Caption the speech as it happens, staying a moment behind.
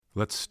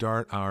Let's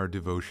start our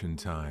devotion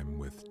time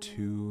with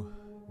 2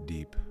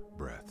 deep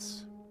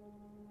breaths.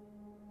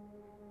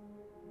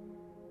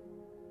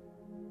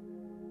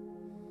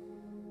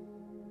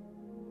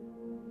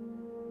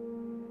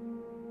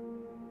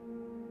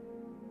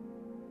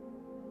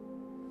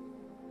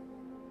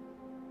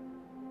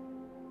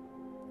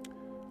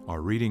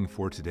 Our reading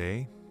for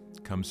today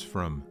comes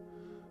from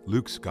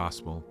Luke's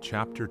Gospel,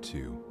 chapter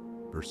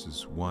 2,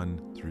 verses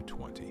 1 through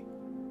 20.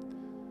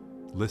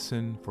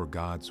 Listen for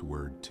God's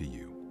word to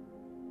you.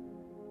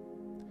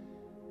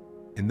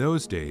 In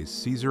those days,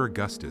 Caesar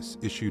Augustus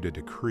issued a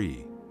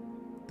decree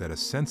that a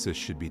census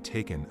should be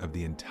taken of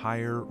the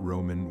entire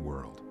Roman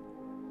world.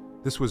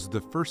 This was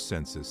the first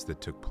census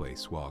that took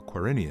place while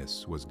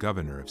Quirinius was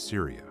governor of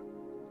Syria,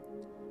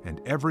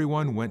 and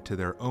everyone went to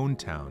their own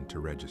town to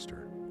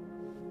register.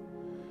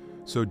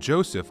 So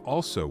Joseph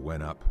also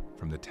went up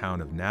from the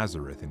town of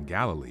Nazareth in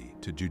Galilee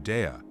to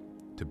Judea,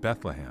 to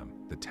Bethlehem,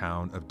 the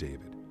town of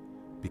David,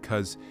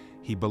 because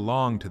he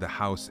belonged to the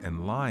house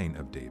and line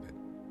of David.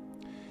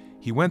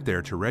 He went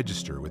there to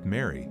register with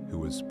Mary, who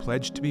was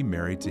pledged to be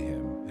married to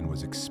him and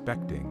was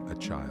expecting a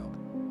child.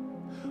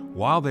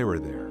 While they were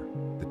there,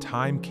 the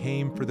time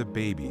came for the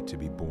baby to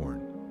be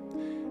born,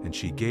 and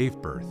she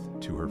gave birth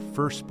to her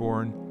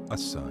firstborn, a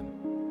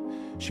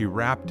son. She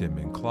wrapped him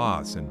in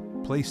cloths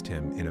and placed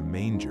him in a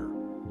manger,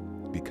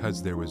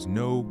 because there was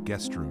no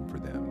guest room for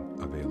them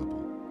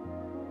available.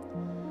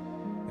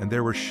 And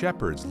there were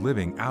shepherds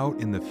living out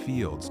in the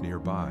fields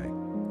nearby,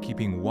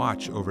 keeping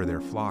watch over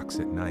their flocks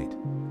at night.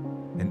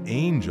 An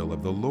angel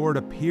of the Lord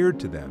appeared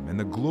to them, and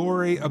the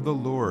glory of the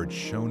Lord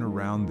shone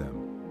around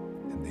them,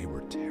 and they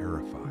were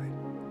terrified.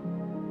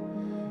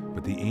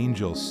 But the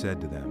angel said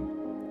to them,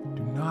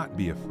 "Do not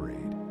be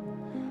afraid.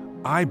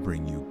 I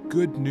bring you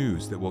good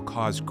news that will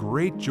cause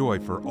great joy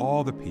for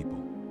all the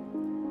people.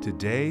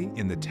 Today,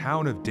 in the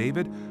town of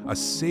David, a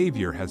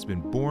Savior has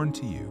been born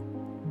to you.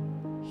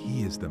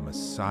 He is the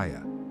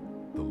Messiah,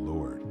 the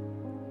Lord.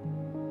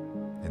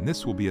 And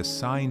this will be a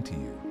sign to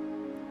you.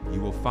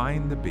 You will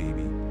find the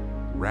baby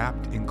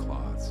wrapped in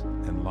cloths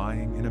and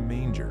lying in a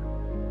manger."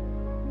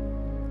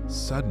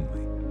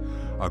 Suddenly,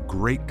 a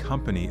great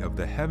company of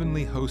the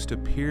heavenly host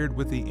appeared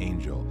with the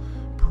angel,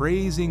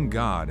 praising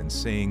God and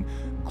saying,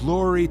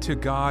 "Glory to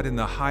God in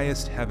the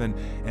highest heaven,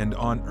 and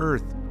on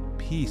earth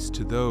peace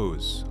to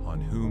those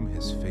on whom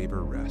his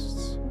favor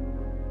rests."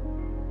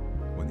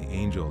 When the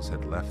angels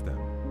had left them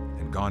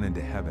and gone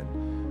into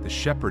heaven, the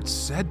shepherds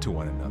said to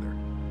one another,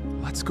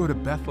 "Let's go to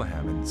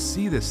Bethlehem and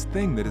see this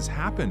thing that has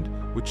happened,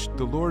 which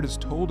the Lord has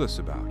told us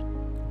about."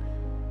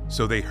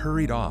 So they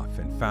hurried off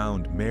and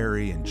found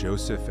Mary and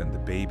Joseph and the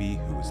baby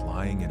who was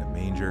lying in a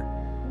manger.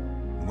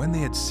 And when they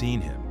had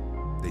seen him,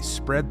 they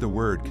spread the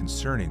word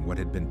concerning what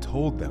had been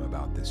told them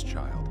about this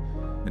child.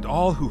 And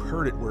all who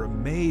heard it were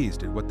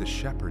amazed at what the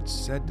shepherds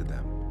said to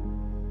them.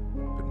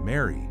 But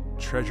Mary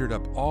treasured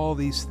up all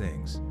these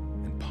things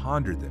and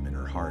pondered them in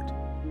her heart.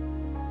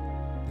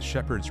 The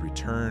shepherds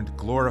returned,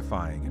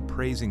 glorifying and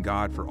praising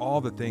God for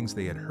all the things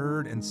they had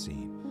heard and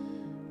seen,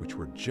 which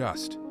were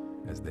just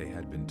as they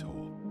had been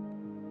told.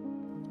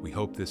 We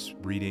hope this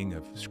reading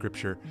of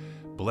Scripture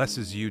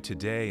blesses you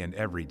today and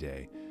every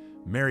day.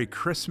 Merry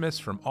Christmas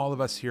from all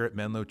of us here at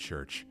Menlo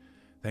Church.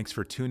 Thanks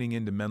for tuning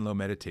in to Menlo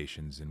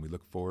Meditations, and we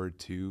look forward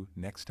to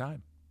next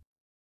time.